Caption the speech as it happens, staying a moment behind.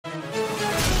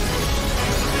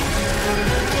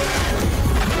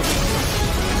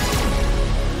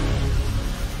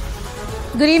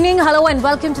Good evening, hello and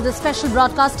welcome to the special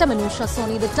broadcast. I'm Anusha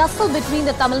Soni. The tussle between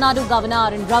the Tamil Nadu Governor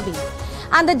RN Ravi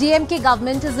and the DMK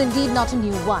government is indeed not a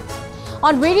new one.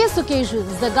 On various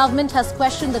occasions, the government has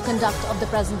questioned the conduct of the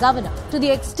present governor to the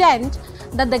extent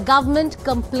that the government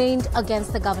complained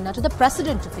against the governor to the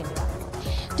President of India.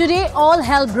 Today, all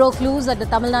hell broke loose at the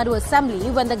Tamil Nadu Assembly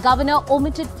when the governor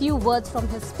omitted few words from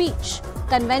his speech.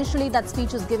 Conventionally, that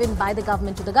speech was given by the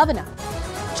government to the governor.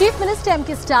 Chief Minister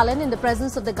MK Stalin, in the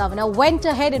presence of the governor, went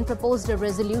ahead and proposed a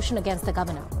resolution against the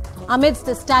governor. Amidst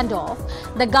the standoff,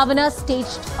 the governor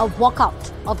staged a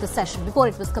walkout of the session before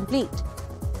it was complete.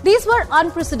 These were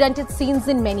unprecedented scenes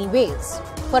in many ways.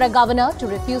 For a governor to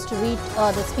refuse to read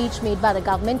the speech made by the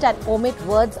government and omit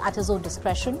words at his own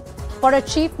discretion. For a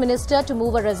chief minister to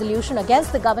move a resolution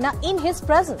against the governor in his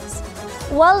presence.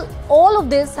 Well, all of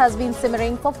this has been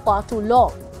simmering for far too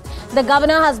long. The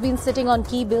governor has been sitting on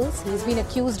key bills. He's been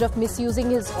accused of misusing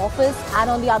his office. And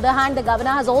on the other hand, the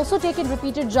governor has also taken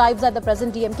repeated jibes at the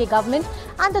present DMK government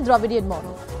and the Dravidian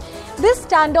model. This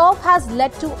standoff has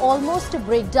led to almost a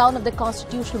breakdown of the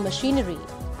constitutional machinery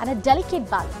and a delicate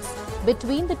balance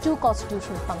between the two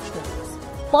constitutional functionaries.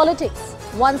 Politics,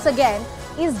 once again,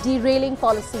 is derailing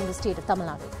policy in the state of Tamil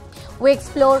Nadu. We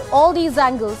explore all these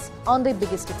angles on the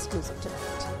biggest exclusive tonight.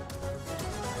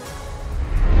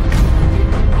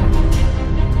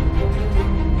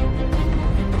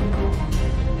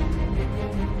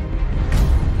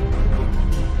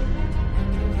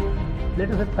 Let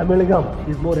us say Tamilagam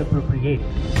is more appropriate.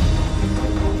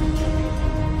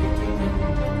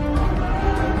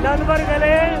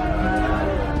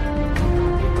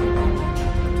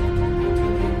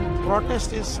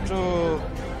 Protest is to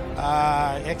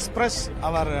express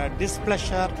our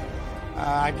displeasure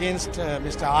against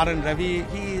Mr. RN Ravi.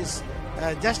 He is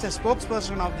just a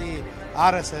spokesperson of the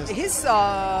RSS. His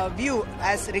view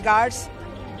as regards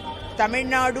Tamil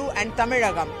Nadu and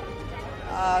Tamilagam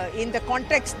in the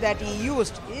context that he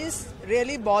used is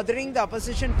really bothering the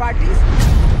opposition parties.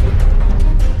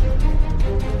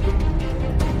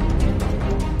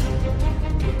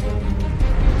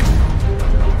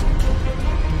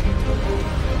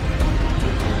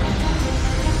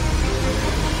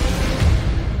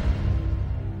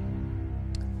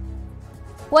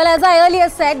 Well, as I earlier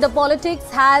said, the politics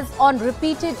has on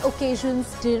repeated occasions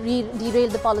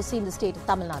derailed the policy in the state of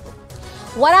Tamil Nadu.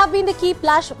 What have been the key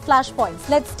flashpoints?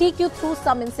 Let's take you through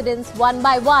some incidents one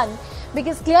by one,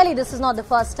 because clearly this is not the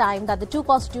first time that the two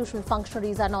constitutional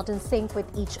functionaries are not in sync with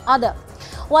each other.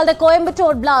 While the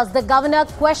Coimbatore blast, the governor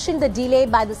questioned the delay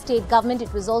by the state government.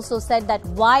 It was also said that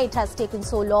why it has taken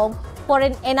so long for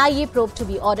an NIA probe to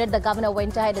be ordered. The governor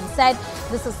went ahead and said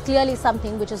this is clearly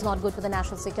something which is not good for the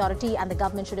national security and the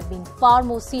government should have been far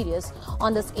more serious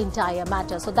on this entire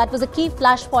matter. So that was a key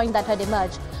flashpoint that had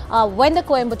emerged when the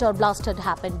Coimbatore blast had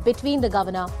happened between the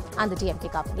governor and the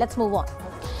DMK government. Let's move on.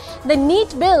 The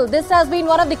NEET bill, this has been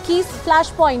one of the key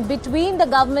flashpoints between the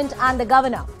government and the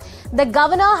governor. The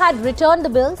governor had returned the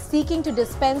bill seeking to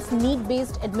dispense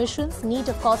NEET-based admissions. NEET,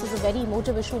 of course, is a very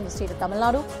emotive issue in the state of Tamil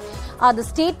Nadu. The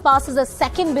state passes a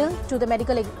second bill to the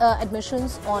medical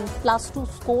admissions on +2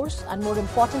 scores. And more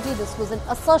importantly, this was an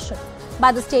assertion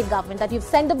by the state government that you've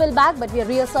sent the bill back, but we are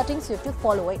reasserting, so you have to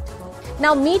follow it.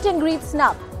 Now, meet and greet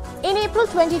snub. In April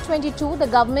 2022, the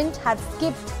government had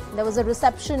skipped. There was a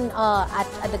reception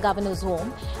at the governor's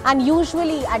home, and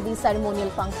usually at these ceremonial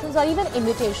functions or even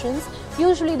invitations,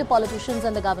 usually the politicians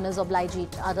and the governors oblige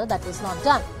each other. That was not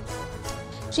done.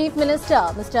 Chief Minister,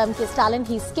 Mr. MK Stalin,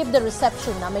 he skipped the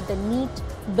reception amid the NEET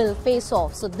bill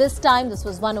face-off. So this time, this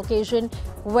was one occasion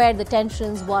where the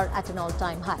tensions were at an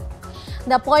all-time high.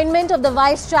 The appointment of the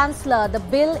Vice-Chancellor, the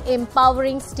bill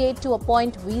empowering state to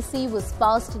appoint VC was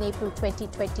passed in April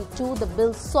 2022. The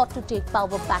bill sought to take power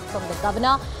back from the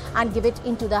governor and give it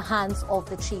into the hands of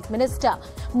the Chief Minister.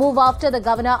 Move after the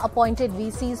governor appointed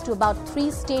VCs to about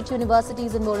 3 state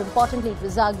universities, and more importantly, it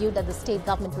was argued that the state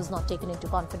government was not taken into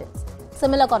confidence.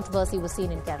 Similar controversy was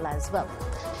seen in Kerala as well.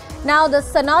 Now, the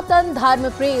Sanatan Dharma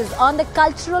praise on the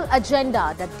cultural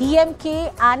agenda. The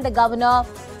DMK and the governor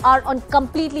are on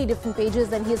completely different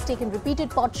pages, and he has taken repeated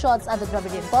pot shots at the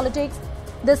Dravidian politics.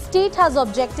 The state has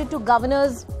objected to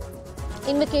governor's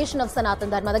invocation of Sanatan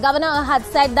Dharma. The governor had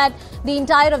said that the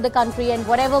entire of the country and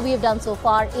whatever we have done so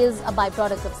far is a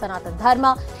byproduct of Sanatan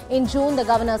Dharma. In June, the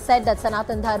governor said that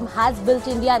Sanatan Dharma has built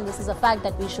India, and this is a fact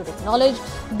that we should acknowledge.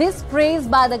 This praise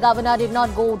by the governor did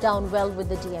not go down well with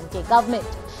the DMK government.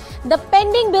 The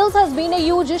pending bills has been a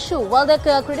huge issue. Well, the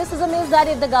criticism is that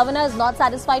if the governor is not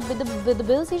satisfied with the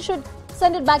bills, he should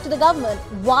send it back to the government.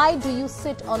 Why do you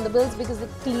sit on the bills? Because it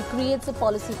creates a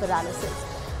policy paralysis.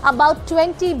 About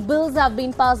 20 bills have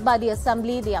been passed by the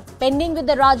Assembly. They are pending with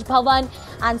the Raj Bhavan,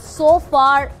 and so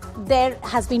far there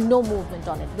has been no movement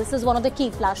on it. This is one of the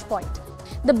key flashpoints.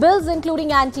 The bills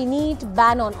including anti-NEET,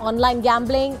 ban on online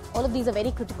gambling, all of these are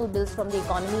very critical bills from the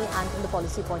economy and from the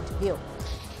policy point of view.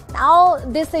 Now,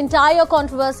 this entire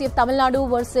controversy of Tamil Nadu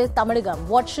versus Tamilagam,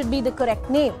 what should be the correct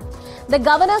name? The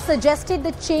governor suggested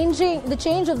the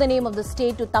change of the name of the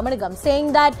state to Tamilagam,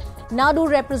 saying that Nadu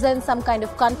represents some kind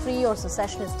of country or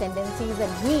secessionist tendencies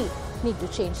and we need to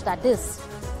change that. This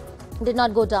did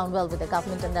not go down well with the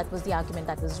government, and that was the argument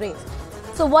that was raised.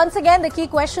 So once again, the key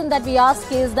question that we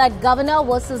ask is that governor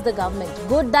versus the government.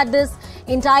 Good that this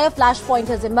entire flashpoint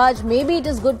has emerged. Maybe it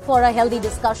is good for a healthy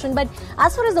discussion. But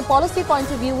as far as the policy point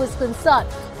of view is concerned,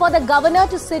 for the governor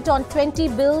to sit on 20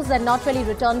 bills and not really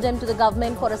return them to the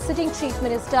government, for a sitting chief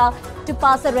minister to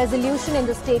pass a resolution in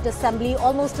the state assembly,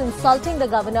 almost insulting the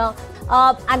governor,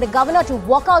 and the governor to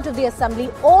walk out of the assembly,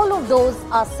 all of those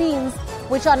are scenes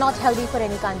which are not healthy for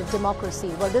any kind of democracy.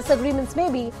 Well, disagreements may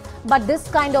be, but this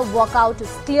kind of walkout is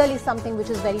clearly something which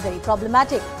is very, very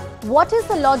problematic. What is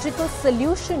the logical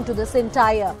solution to this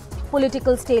entire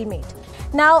political stalemate?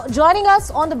 Now, joining us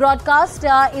on the broadcast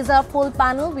is our full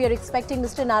panel. We are expecting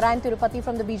Mr. Narayan Tirupati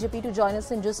from the BJP to join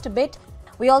us in just a bit.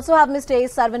 We also have Mr. A.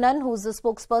 Sarvanan, who's the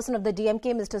spokesperson of the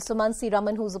DMK, Mr. Suman C.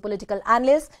 Raman, who's a political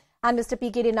analyst, and Mr.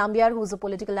 PKD Nambiar, who's a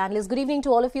political analyst. Good evening to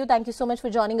all of you. Thank you so much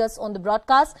for joining us on the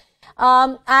broadcast.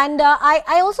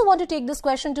 I also want to take this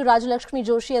question to Rajalakshmi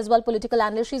Joshi as well, political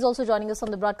analyst. She's also joining us on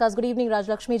the broadcast. Good evening,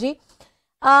 Rajalakshmi ji.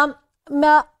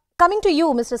 Coming to you,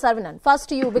 Mr. Sarvanan, first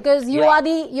to you, because you're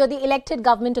the elected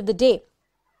government of the day.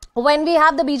 When we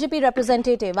have the BJP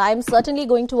representative, I am certainly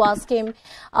going to ask him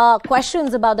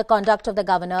questions about the conduct of the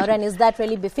governor and is that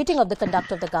really befitting of the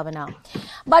conduct of the governor.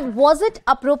 But was it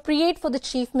appropriate for the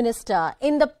chief minister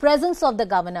in the presence of the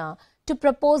governor to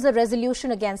propose a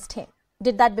resolution against him?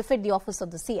 Did that befit the office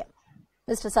of the CM?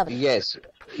 Mr. Sarvanan.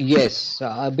 Yes,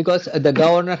 because the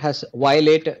governor has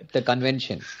violated the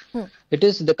convention. It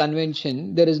is the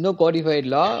convention. There is no codified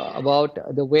law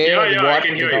about the way what the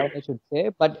governor should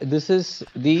say, but this is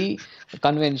the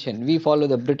convention. We follow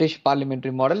the British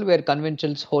parliamentary model where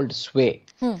conventions hold sway.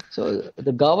 So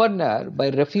the governor, by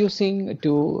refusing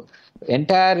to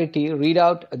entirety read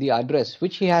out the address,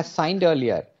 which he has signed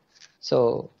earlier,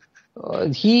 so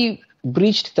he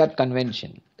breached that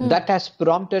convention. That has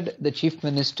prompted the chief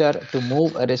minister to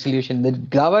move a resolution. The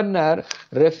governor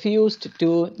refused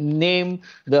to name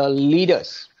the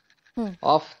leaders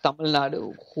of Tamil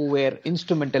Nadu who were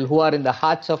instrumental, who are in the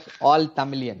hearts of all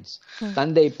Tamilians.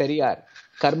 Tandai Periyar,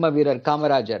 Karma Veerar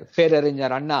Kamarajar,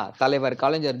 Perarinyar Anna, Thalaivar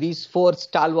Kalaignar, these four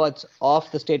stalwarts of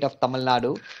the state of Tamil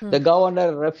Nadu. The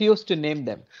governor refused to name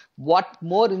them. What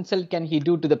more insult can he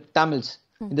do to the Tamils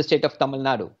in the state of Tamil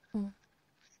Nadu?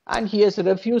 And he has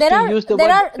refused to use the word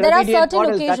Dravidian there are certain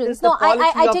model. occasions. No,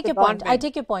 I take your point. I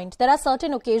take your point. There are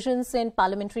certain occasions in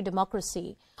parliamentary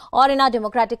democracy or in our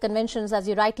democratic conventions, as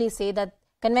you rightly say, that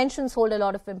conventions hold a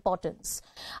lot of importance.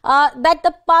 That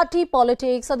the party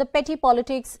politics or the petty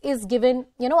politics is given,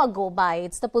 a go by.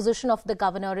 It's the position of the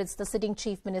governor. It's the sitting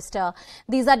chief minister.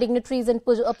 These are dignitaries in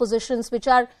positions which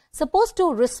are supposed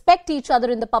to respect each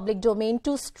other in the public domain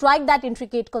to strike that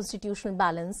intricate constitutional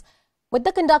balance. With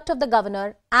the conduct of the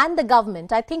governor and the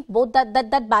government, I think both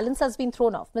that balance has been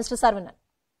thrown off. Mr. Sarvanan.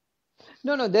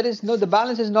 No, the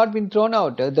balance has not been thrown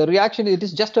out. The reaction, it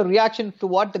is just a reaction to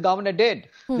what the governor did.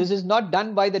 This is not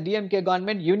done by the DMK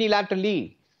government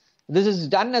unilaterally. This is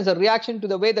done as a reaction to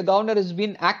the way the governor has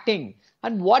been acting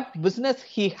and what business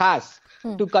he has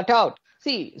to cut out.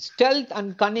 See, stealth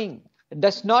and cunning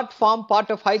does not form part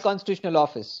of high constitutional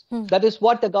office. That is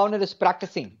what the governor is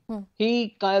practicing.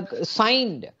 He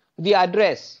signed the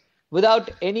address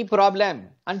without any problem,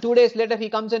 and 2 days later he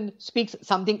comes and speaks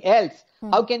something else.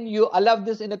 How can you allow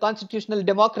this in a constitutional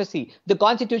democracy? The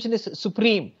constitution is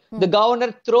supreme. The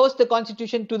governor throws the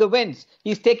constitution to the winds.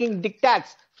 He's taking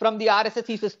diktats from the RSS.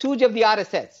 He's a stooge of the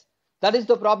RSS. That is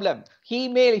the problem. He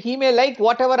may like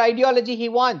whatever ideology he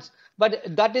wants, but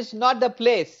that is not the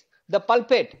place, the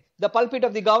pulpit. The pulpit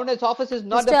of the governor's office is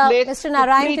not the place Mr.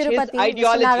 Narayan to preach his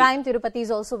ideology. Mr. Narayan Tirupati is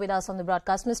also with us on the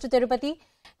broadcast. Mr. Tirupati,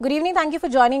 good evening. Thank you for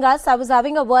joining us. I was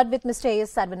having a word with Mr. A.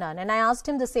 Sarvanan and I asked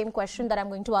him the same question that I'm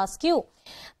going to ask you.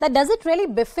 That does it really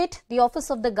befit the office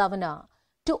of the governor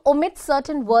to omit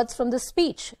certain words from the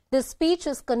speech? This speech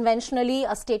is conventionally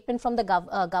a statement from the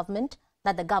government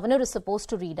that the governor is supposed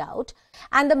to read out,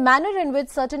 and the manner in which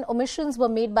certain omissions were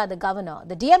made by the governor,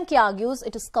 the DMK argues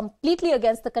it is completely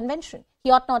against the convention. He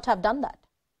ought not have done that.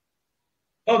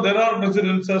 No, there are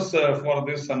precedences for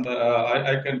this, and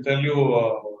I can tell you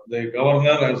the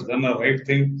governor has done a right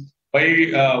thing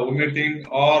by omitting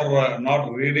or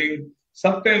not reading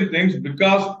certain things,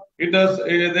 because it has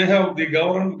they have the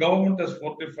government has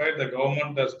fortified, the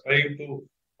government has trying to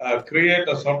create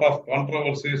a sort of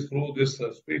controversies through these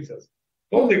speeches.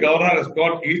 So the governor has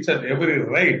got each and every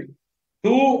right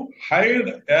to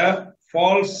hide a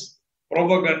false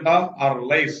propaganda or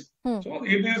lies. So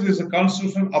it is his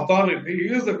constitutional authority.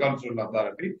 He is the constitutional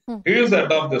authority. He is the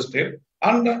head of the state.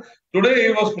 And today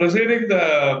he was presiding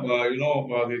the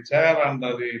the chair and the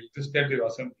legislative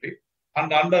assembly,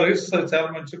 and under his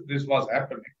chairmanship this was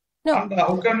happening. No, and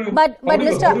how can you? But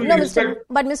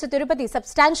Mr. Tirupati,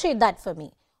 substantiate that for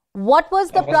me. What was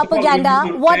the propaganda?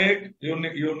 You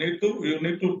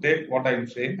need to take what I am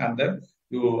saying and then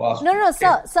you ask. No,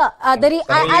 sir. I'll give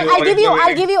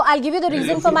you the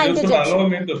reason for my interjection.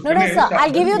 Sir.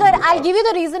 I'll give you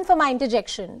the reason for my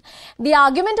interjection. The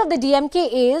argument of the DMK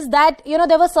is that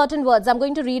there were certain words. I'm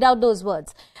going to read out those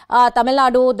words. Tamil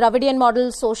Nadu, Dravidian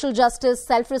model, social justice,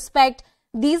 self-respect.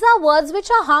 These are words which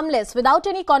are harmless, without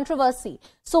any controversy.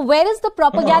 So where is the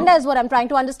propaganda is what I'm trying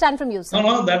to understand from you, sir.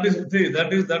 No, that is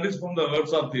from the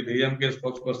words of the DMK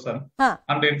spokesperson.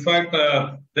 And in fact,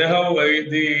 they have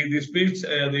the speech,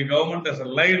 the government has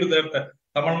lied that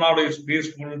Tamil Nadu is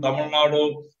peaceful, Tamil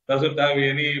Nadu doesn't have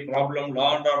any problem,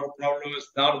 law and order problem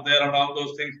is not there and all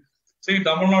those things. See,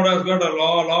 Tamil Nadu has got a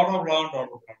lot of law and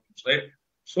order problems, right?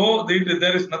 So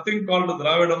there is nothing called the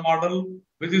Dravida model,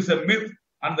 which is a myth.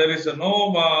 And there is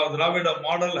no Dravida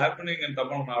model happening in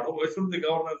Tamil Nadu. Why should the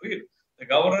governor read? The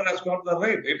governor has got the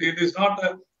right. It is not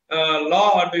a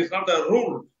law, it is not a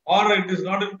rule, or it is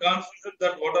not in constitution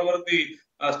that whatever the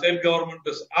state government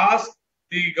is asked,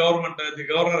 the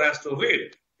governor has to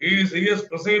read. He has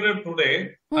presided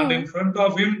today, and in front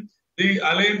of him, the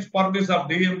alliance parties of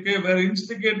DMK were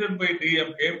instigated by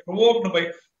DMK, provoked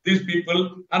by these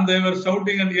people, and they were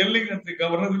shouting and yelling at the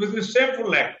governor. It was a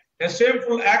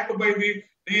shameful act by the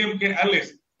DMK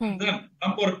allies. Then,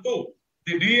 number two,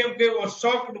 the DMK was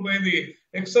shocked by the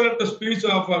excellent speech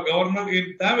of a governor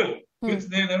in Tamil, which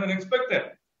they never expected,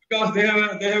 because they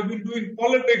have been doing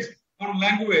politics on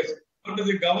language. But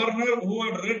the governor who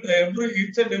had read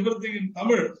each and everything in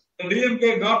Tamil, the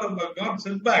DMK got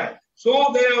sent back.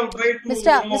 So they have tried to.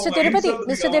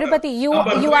 Mr. Tirupati, you are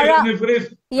a.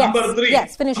 Number three.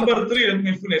 Yes, finish. Number three, let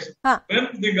me finish.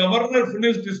 When the governor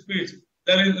finished his speech,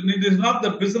 it is not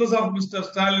the business of Mr.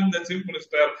 Stalin, the chief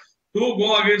minister, to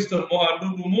go against to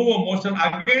move a motion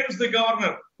against the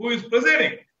governor who is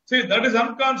presiding. See, that is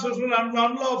unconstitutional and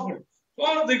unlawful.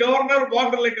 So the governor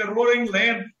walked like a roaring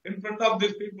lion in front of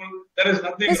these people. There is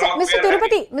nothing wrong.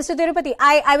 Mr. Tirupati,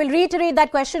 I will reiterate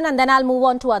that question and then I'll move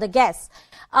on to other guests.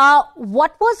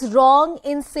 What was wrong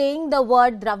in saying the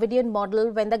word Dravidian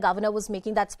model when the governor was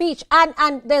making that speech?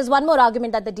 And there's one more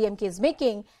argument that the DMK is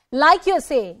making, like you're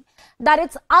saying, that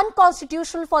it's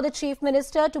unconstitutional for the chief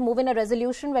minister to move in a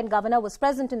resolution when governor was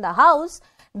present in the house.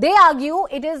 They argue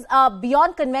it is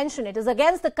beyond convention. It is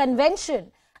against the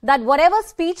convention that whatever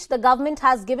speech the government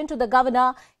has given to the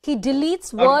governor, he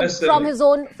deletes words from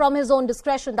his own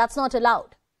discretion. That's not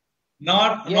allowed.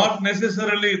 Not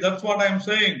necessarily. That's what I'm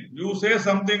saying. You say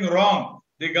something wrong.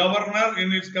 The governor,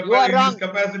 in his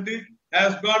capacity,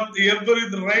 has got every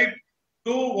right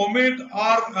to omit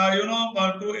or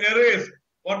to erase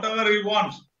whatever he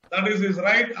wants. That is his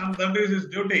right and that is his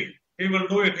duty. He will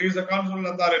do it. He is a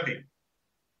constitutional authority.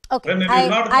 Okay,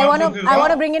 I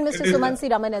want to bring in Mr. Sumansi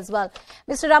Raman as well.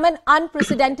 Mr. Raman,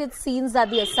 unprecedented scenes at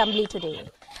the assembly today.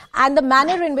 And the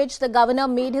manner in which the governor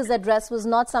made his address was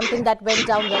not something that went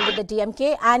down well with the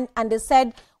DMK. And they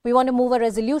said, we want to move a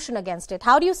resolution against it.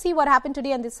 How do you see what happened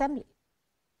today in the assembly?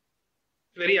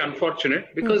 Very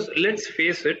unfortunate, because let's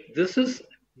face it, this is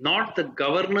not the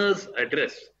governor's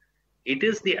address. It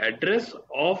is the address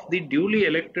of the duly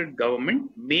elected government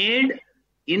made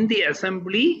in the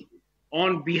assembly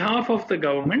on behalf of the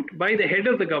government by the head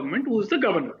of the government, who is the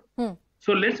governor.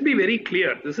 So let's be very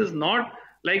clear. This is not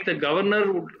like the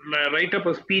governor would write up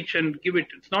a speech and give it.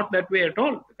 It's not that way at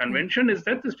all. The convention is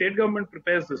that the state government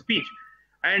prepares the speech.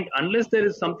 And unless there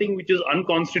is something which is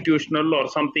unconstitutional or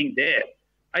something there,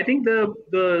 I think the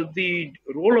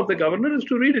role of the governor is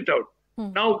to read it out.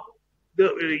 Now,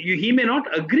 he may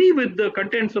not agree with the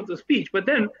contents of the speech, but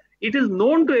then it is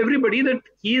known to everybody that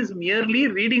he is merely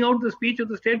reading out the speech of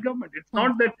the state government. It's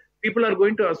not that people are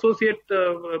going to associate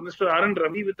Mr. RN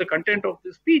Ravi with the content of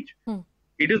the speech.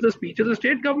 It is the speech of the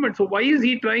state government. So why is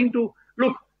he trying to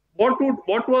look? What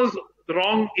was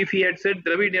wrong if he had said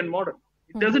Dravidian model?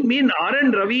 It doesn't mean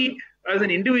RN Ravi as an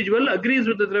individual agrees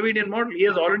with the Dravidian model. He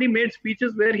has already made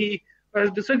speeches where he has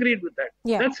disagreed with that.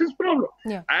 That's his problem.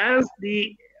 As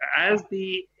the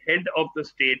head of the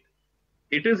state,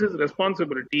 it is his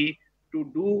responsibility to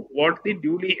do what the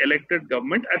duly elected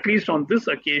government, at least on this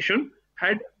occasion,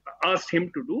 had asked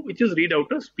him to do, which is read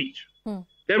out a speech.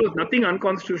 There was nothing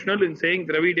unconstitutional in saying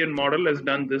Dravidian model has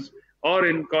done this, or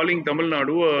in calling Tamil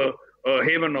Nadu a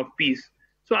haven of peace.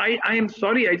 So I am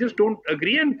sorry, I just don't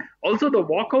agree. And also the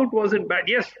walkout wasn't bad.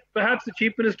 Yes, perhaps the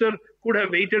Chief Minister could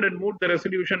have waited and moved the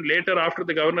resolution later after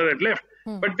the governor had left.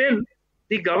 But then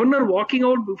the governor walking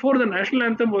out before the national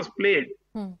anthem was played.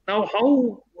 Now,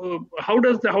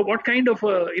 what kind of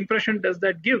impression does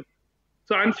that give?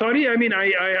 So I'm sorry. I mean,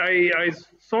 I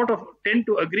sort of tend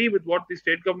to agree with what the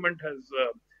state government has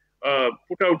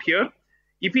put out here.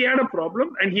 If he had a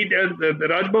problem, and the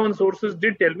Raj Bhavan sources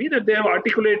did tell me that they have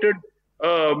articulated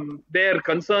their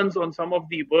concerns on some of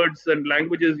the words and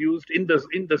languages used in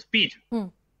the speech,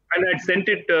 and had sent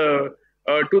it to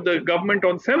the government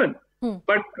on 7.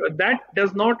 But that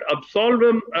does not absolve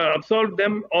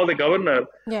them or the governor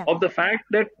of the fact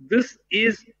that this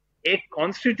is a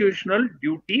constitutional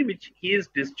duty which he is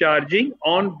discharging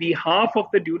on behalf of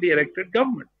the duly elected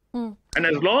government. And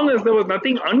as long as there was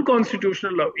nothing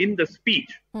unconstitutional in the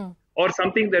speech or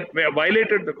something that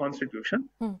violated the constitution,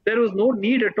 there was no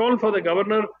need at all for the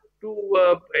governor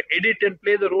to edit and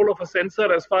play the role of a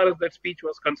censor as far as that speech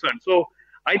was concerned. So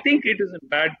I think it is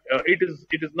bad. It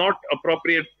is not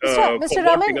appropriate. Mr.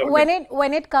 Raman,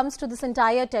 when it comes to this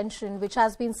entire tension which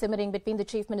has been simmering between the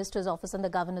Chief Minister's office and the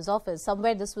Governor's office,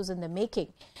 somewhere this was in the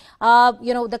making.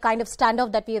 The kind of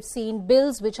standoff that we have seen,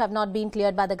 bills which have not been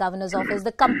cleared by the Governor's office,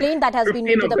 the complaint that has been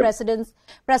made to the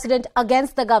President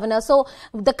against the Governor. So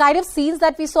the kind of scenes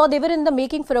that we saw, they were in the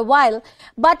making for a while.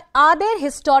 But are there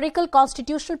historical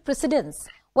constitutional precedents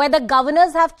where the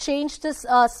governors have changed this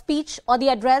speech or the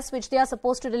address which they are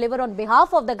supposed to deliver on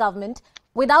behalf of the government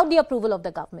without the approval of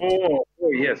the government?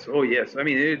 Oh yes. I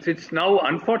mean, it's now,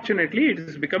 unfortunately, it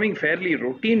is becoming fairly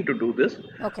routine to do this.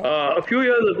 Okay. A few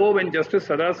years ago, when Justice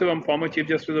Sadasivam, former Chief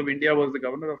Justice of India, was the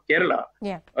governor of Kerala,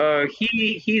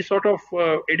 he sort of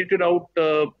edited out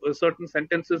certain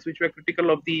sentences which were critical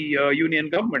of the union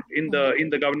government in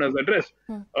the governor's address.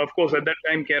 Of course, at that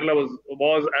time, Kerala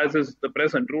was as is the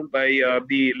present, ruled by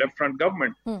the left front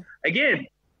government. Again,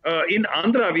 in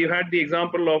Andhra, we've had the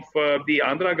example of the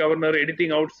Andhra governor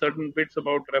editing out certain bits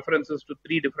about references to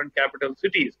 3 different capital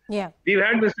cities. We've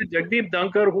had Mr. Jagdeep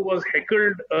Dhankar, who was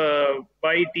heckled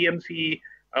by TMC,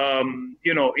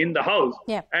 in the House,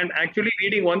 and actually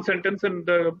reading one sentence and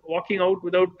walking out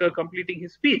without completing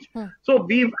his speech. So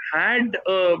we've had,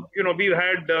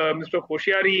 Mr.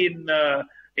 Koshyari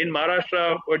in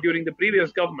Maharashtra during the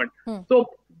previous government. So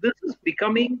this is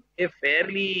becoming a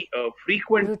fairly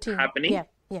frequent routine happening.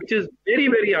 Which is very,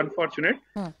 very unfortunate,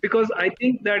 because I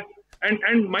think that,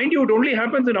 and mind you, it only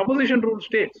happens in opposition-ruled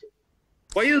states.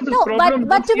 Why is this problem?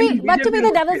 But to be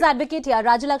the devil's advocate here,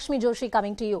 Rajalakshmi Joshi,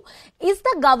 coming to you, is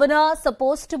the governor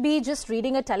supposed to be just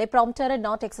reading a teleprompter and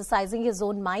not exercising his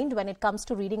own mind when it comes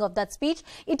to reading of that speech?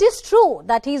 It is true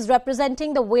that he is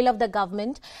representing the will of the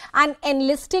government and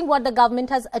enlisting what the government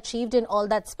has achieved in all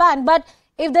that span. But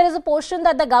if there is a portion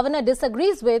that the governor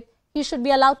disagrees with, he should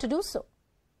be allowed to do so.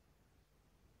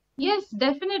 Yes,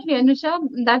 definitely, Anusha.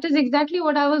 That is exactly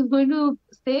what I was going to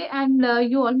say, and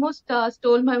you almost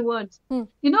stole my words.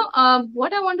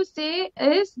 What I want to say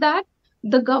is that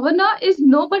the governor is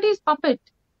nobody's puppet.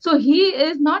 So he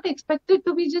is not expected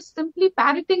to be just simply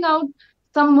parroting out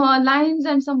some lines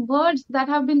and some words that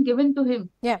have been given to him.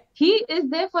 He is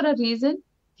there for a reason.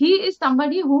 He is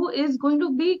somebody who is going to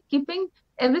be keeping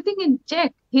everything in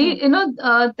check.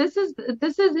 This is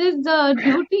his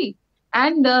duty.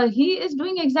 And he is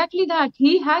doing exactly that.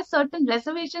 He has certain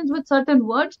reservations with certain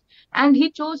words, and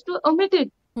he chose to omit it.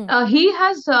 He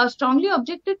has strongly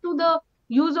objected to the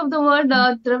use of the word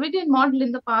Dravidian model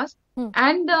in the past.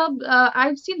 And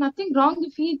I've seen nothing wrong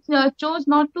if he chose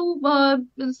not to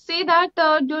say that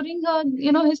during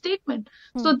his statement.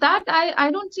 So that I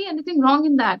don't see anything wrong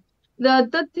in that.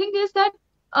 The thing is that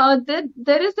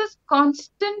there is this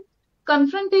constant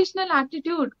confrontational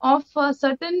attitude of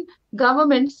certain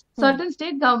governments, certain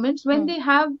state governments, when they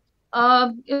have,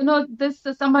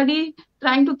 somebody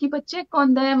trying to keep a check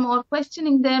on them or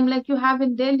questioning them, like you have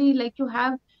in Delhi, like you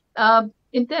have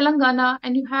in Telangana,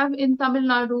 and you have in Tamil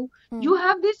Nadu. You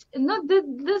have this,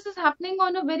 this is happening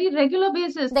on a very regular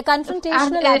basis. The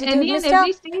confrontational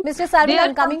attitude. Mr. Sarvin,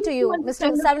 I'm coming to you.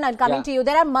 Mr. Sarvin, I'm coming to you.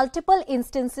 There are multiple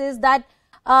instances that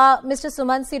Mr.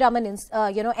 Sumansi Raman,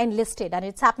 enlisted, and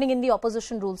it's happening in the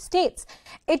opposition ruled states.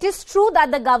 It is true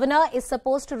that the governor is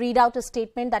supposed to read out a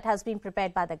statement that has been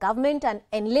prepared by the government and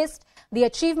enlist the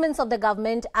achievements of the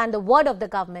government and the word of the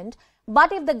government.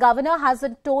 But if the governor has a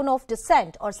tone of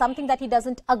dissent or something that he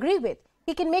doesn't agree with,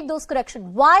 he can make those corrections.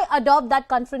 Why adopt that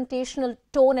confrontational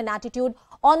tone and attitude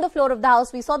on the floor of the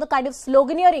House? We saw the kind of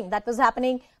sloganeering that was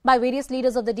happening by various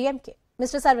leaders of the DMK.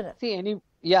 Mr. Saravanan.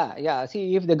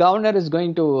 See, if the governor is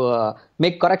going to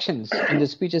make corrections in the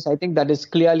speeches, I think that is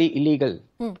clearly illegal.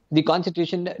 The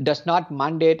constitution does not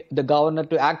mandate the governor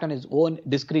to act on his own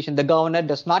discretion. The governor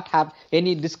does not have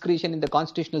any discretion in the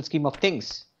constitutional scheme of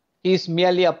things. He is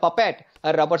merely a puppet,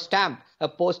 a rubber stamp, a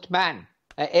postman,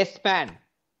 a S-man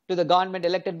to the government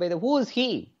elected by the... Who is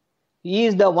he? He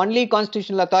is the only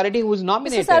constitutional authority who is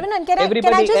nominated. Mr. Saravanan, can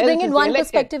I just bring in one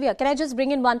perspective here? Can I just bring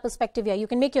in one perspective here? You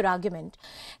can make your argument.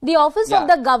 The office of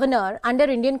the governor under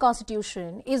Indian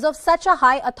constitution is of such a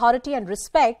high authority and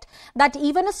respect that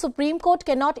even a Supreme Court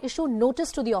cannot issue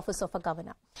notice to the office of a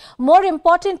governor. More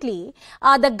importantly,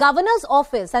 the governor's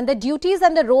office and the duties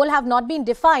and the role have not been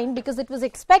defined because it was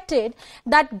expected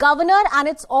that governor and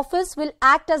its office will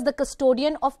act as the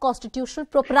custodian of constitutional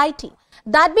propriety.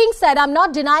 That being said, I'm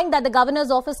not denying that the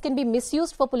governor's office can be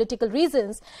misused for political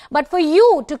reasons, but for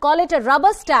you to call it a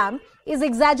rubber stamp is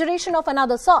exaggeration of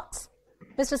another sort.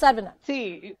 Mr. Saravanan.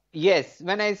 See, yes,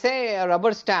 when I say a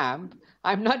rubber stamp,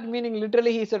 I'm not meaning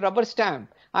literally he's a rubber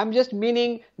stamp. I'm just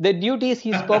meaning the duties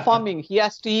he's performing.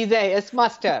 He's a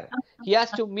S-master. He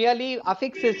has to merely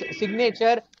affix his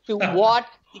signature to what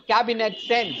the cabinet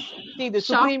sends. See, the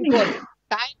Supreme Court,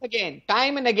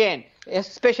 time and again,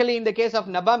 especially in the case of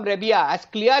Nabam Rabia, as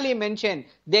clearly mentioned,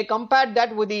 they compared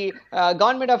that with the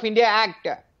Government of India Act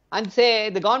and say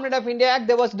the Government of India Act,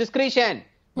 there was discretion.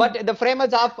 But the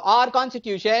framers of our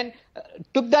constitution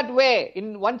took that way.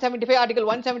 In 175, Article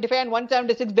 175 and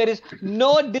 176, there is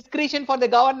no discretion for the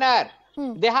governor.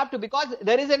 They have to, because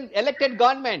there is an elected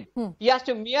government. He has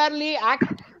to merely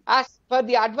act as per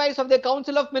the advice of the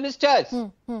Council of Ministers.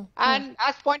 And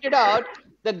as pointed out,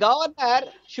 the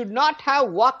governor should not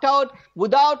have walked out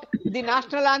without the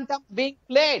national anthem being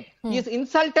played. He has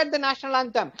insulted the national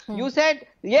anthem. You said,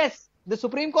 yes, the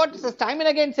Supreme Court has time and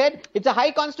again said it's a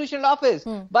high constitutional office.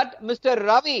 But Mr.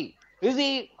 Ravi, is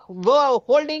he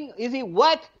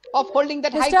worth of holding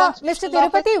that high constitutional Mr.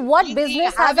 Tirupati, office? what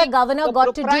business has a governor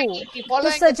got to do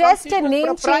to suggest a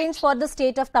name change for the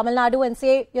state of Tamil Nadu and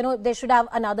say, they should have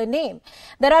another name?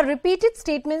 There are repeated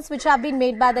statements which have been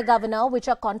made by the governor which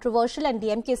are controversial, and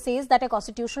DMK says that a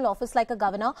constitutional office like a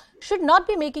governor should not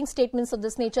be making statements of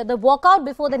this nature. The walkout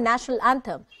before the national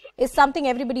anthem is something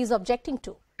everybody is objecting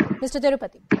to. Mr.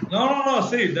 Tirupati. No.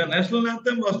 See, the national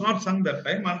anthem was not sung that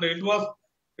time, and it was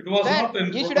not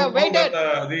in. You should have waited.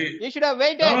 You should have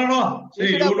waited. No.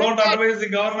 See, you don't advise the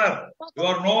governor. You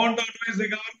are no one to advise the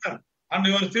governor, and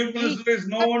your chief minister is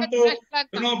no one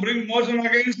to bring motion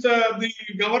against the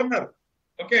governor.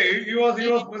 Okay, he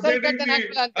was presiding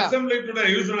the assembly today.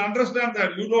 You should understand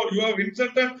that. You have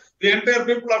insulted the entire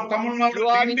people of Tamil Nadu, you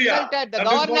have India. Insulted the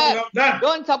governor.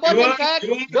 Don't support him, sir.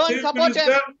 Don't support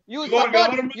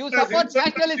him. You support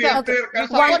nationalism. Okay.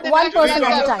 One person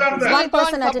at a time. One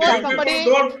person at a time.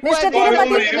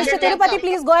 Mr. Tirupati,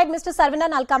 please go ahead. Mr.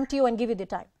 Saravanan, I'll come to you and give you the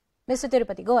time. Mr.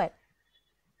 Tirupati, go ahead.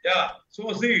 Yeah.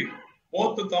 So see,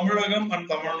 both the Tamilagam and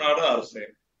Tamil Nadu are same.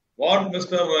 What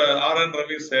Mr. RN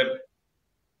Ravi said.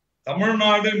 Tamil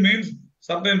Nadu means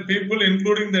certain people,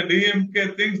 including the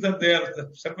DMK, thinks that they are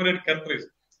separate countries.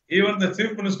 Even the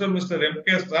Chief Minister, Mr.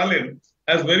 MK Stalin,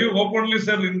 has very openly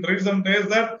said in recent days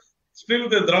that still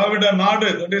the Dravida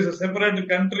Nadu, that is a separate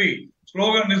country,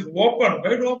 slogan is open,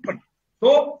 wide open.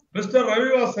 So, Mr.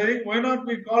 Ravi was saying, why not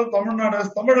we call Tamil Nadu as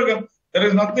Tamilagam? There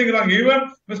is nothing wrong.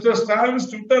 Even Mr. Stalin's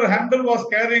Twitter handle was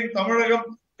carrying Tamilagam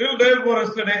till day before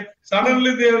yesterday.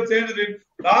 Suddenly they have changed it.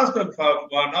 Last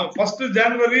now 1st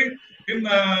January in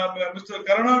Mr.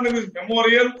 Karunanidhi's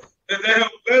memorial, they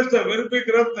have placed a very big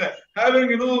wreath, having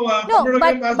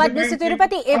but Mr.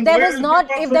 Tirupati, if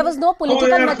there was no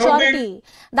political maturity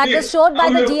that was showed by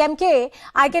the DMK,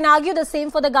 I can argue the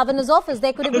same for the governor's office.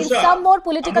 There could have been some more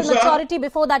political maturity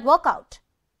before that walkout.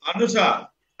 Anusha,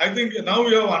 I think now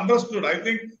you have understood. I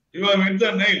think you have hit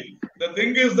the nail. The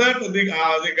thing is that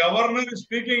the governor is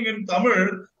speaking in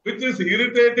Tamil, which is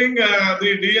irritating the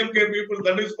DMK people.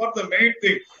 That is what the main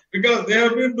thing, because they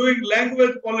have been doing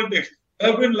language politics.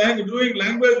 They have been doing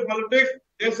language politics.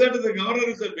 They said the governor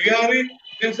is a Bihari.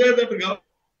 They say that the governor.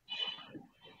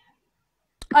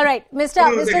 All right, Mr.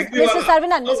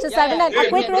 Saravanan, a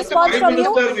quick response from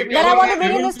you. Then I want to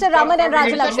bring in Mr. Raman and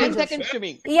Rajalakshmi. 10 seconds to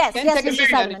me. Yes, Mr.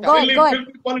 Saravanan.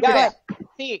 Go ahead.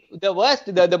 See, the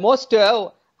most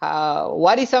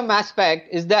worrisome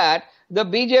aspect is that the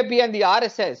BJP and the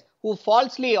RSS, who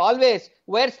falsely always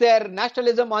wears their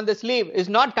nationalism on the sleeve, is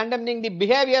not condemning the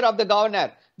behavior of the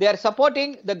governor. They are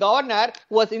supporting the governor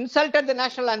who has insulted the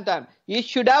national anthem. He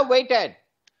should have waited.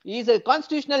 He is a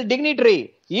constitutional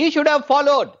dignitary. He should have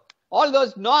followed all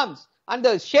those norms. And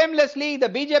shamelessly, the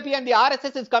BJP and the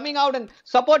RSS is coming out and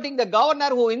supporting the governor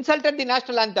who insulted the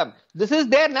national anthem. This is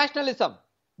their nationalism.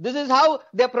 This is how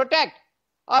they protect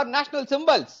our national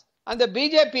symbols. And the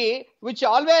BJP, which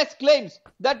always claims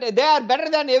that they are better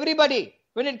than everybody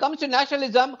when it comes to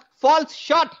nationalism, falls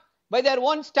short by their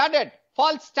own standard,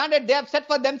 false standard they have set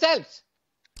for themselves.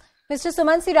 Mr.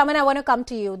 Sumansi Raman, I want to come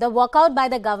to you. The walkout by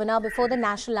the governor before the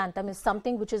national anthem is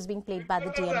something which is being played by the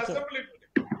DMK.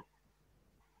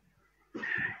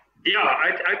 Yeah,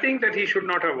 I think that he should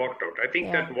not have walked out. I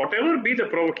think that whatever be the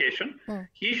provocation,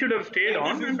 he should have stayed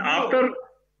on. And after...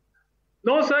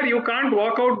 No, sir, you can't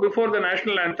walk out before the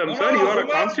national anthem, sir. You are a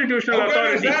constitutional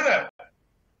authority.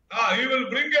 He will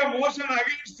bring a motion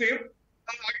against him,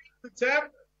 against the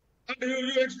chair, and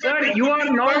you expect... Sir, you are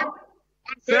not...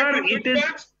 Sir, it is...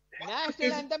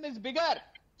 National anthem is bigger.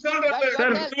 Sir, 1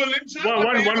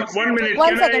 minute.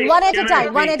 One second, one at a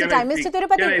time. Mr.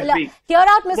 Tirupati, hear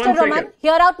out Mr. Raman,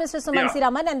 hear out Mr. Sumansi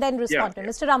Raman, and then respond to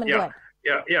Mr. Raman. Go ahead.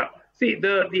 Yeah. See,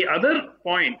 the other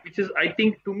point, which is, I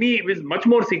think, to me, is much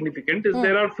more significant, is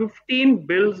there are 15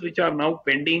 bills which are now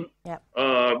pending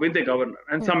with the governor.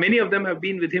 And so many of them have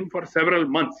been with him for several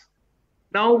months.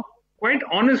 Now, quite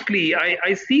honestly,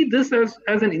 I see this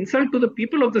as an insult to the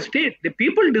people of the state. The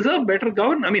people deserve better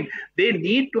governance. I mean, they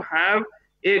need to have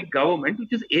a government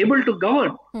which is able to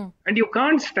govern. And you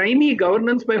can't stymie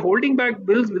governance by holding back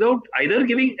bills without either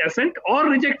giving assent or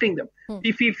rejecting them.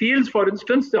 If he feels, for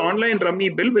instance, the online rummy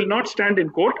bill will not stand in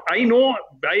court, I know,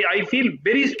 I feel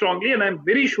very strongly and I'm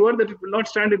very sure that it will not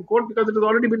stand in court because it has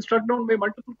already been struck down by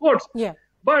multiple courts.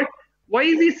 But why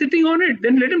is he sitting on it?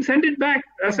 Then let him send it back.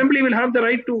 Assembly will have the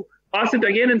right to pass it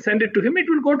again and send it to him. It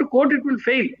will go to court, it will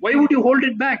fail. Why would you hold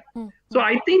it back? So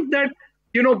I think that,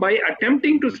 by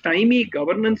attempting to stymie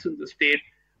governance in the state,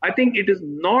 I think it is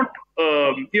not,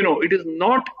 it is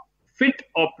not fit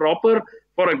or proper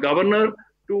for a governor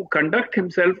to conduct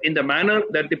himself in the manner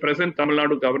that the present Tamil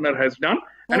Nadu governor has done.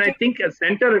 And I think a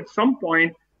center at some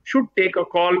point should take a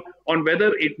call on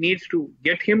whether it needs to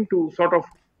get him to sort of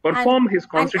perform his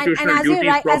constitutional duties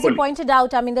properly. As you pointed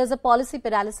out, I mean, there's a policy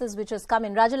paralysis which has come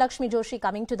in. Rajalakshmi Joshi,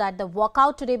 coming to that, the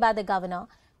walkout today by the governor,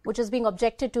 which is being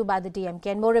objected to by the DMK,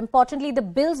 and more importantly, the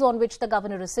bills on which the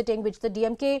governor is sitting, which the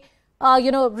DMK,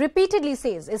 repeatedly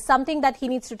says is something that he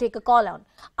needs to take a call on.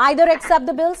 Either accept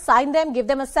the bills, sign them, give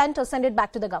them assent, or send it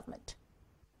back to the government.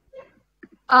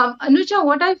 Anuja,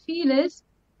 what I feel is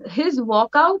his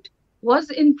walkout was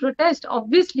in protest,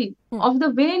 obviously, of the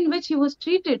way in which he was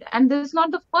treated. And this is not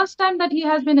the first time that he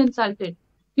has been insulted.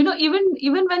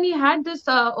 Even when he had this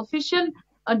official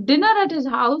dinner at his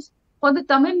house for the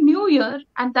Tamil New Year,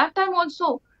 at that time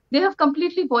also, they have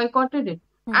completely boycotted it.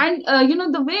 And,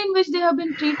 the way in which they have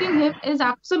been treating him is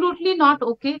absolutely not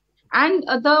okay. And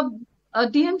the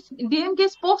DMK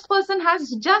spokesperson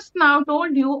has just now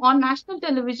told you on national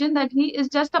television that he is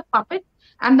just a puppet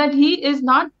and that he is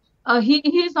not he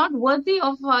is not worthy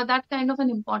of that kind of an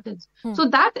importance. So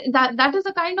that is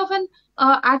a kind of an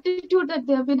attitude that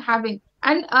they have been having.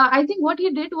 And I think what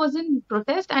he did was in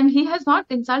protest, and he has not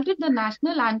insulted the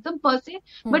national anthem per se,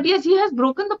 but yes, he has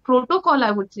broken the protocol,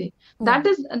 I would say. That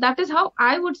is how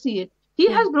I would see it. He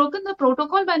has broken the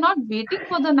protocol by not waiting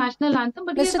for the national anthem.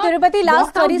 But Mr. Tirupati,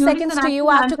 last 30 seconds to you.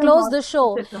 I have to close the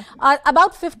show.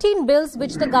 About 15 bills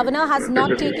which the governor has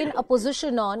not taken a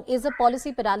position on is a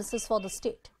policy paralysis for the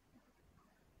state.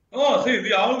 Oh,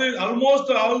 see,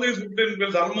 almost all these 15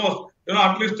 bills,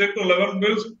 at least 10 to 11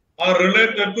 bills are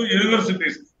related to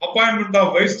universities, appointment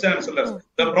of vice chancellors.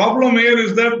 The problem here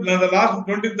is that in the last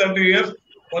 20-30 years,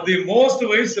 most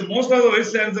of the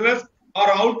vice chancellors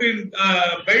are out in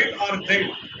bail or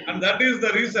jail, and that is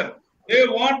the reason. They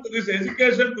want this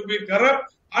education to be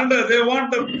corrupt, and they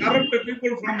want the corrupt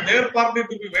people from their party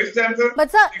to be vice chancellor.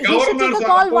 But sir, he should take a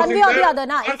call one way or the other.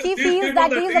 If he feels that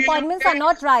these appointments are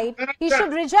not right, he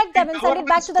should reject them and send it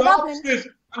back to the government.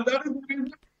 And that is the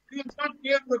reason he is not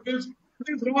clear the bills.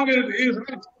 He is wrong, he is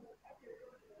right.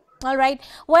 All right.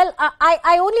 Well,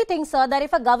 I only think, sir, that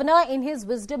if a governor in his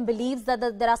wisdom believes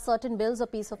that there are certain bills or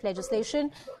piece of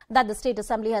legislation that the State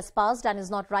Assembly has passed and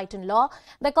is not right in law,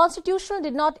 the Constitution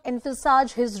did not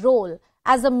envisage his role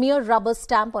as a mere rubber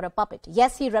stamp or a puppet.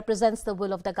 Yes, he represents the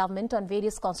will of the government on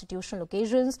various constitutional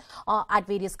occasions or at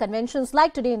various conventions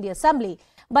like today in the Assembly.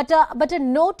 But a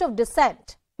note of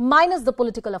dissent minus the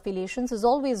political affiliations, is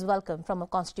always welcome from a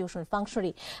constitutional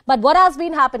functionary. But what has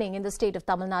been happening in the state of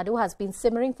Tamil Nadu has been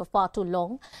simmering for far too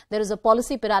long. There is a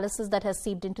policy paralysis that has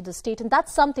seeped into the state, and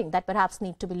that's something that perhaps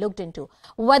needs to be looked into.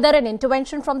 Whether an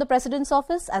intervention from the President's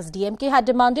office, as DMK had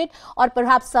demanded, or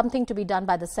perhaps something to be done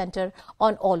by the centre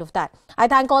on all of that. I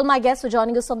thank all my guests for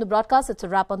joining us on the broadcast. It's a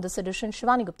wrap on this edition.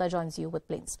 Shivani Gupta joins you with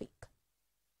Plain Speak.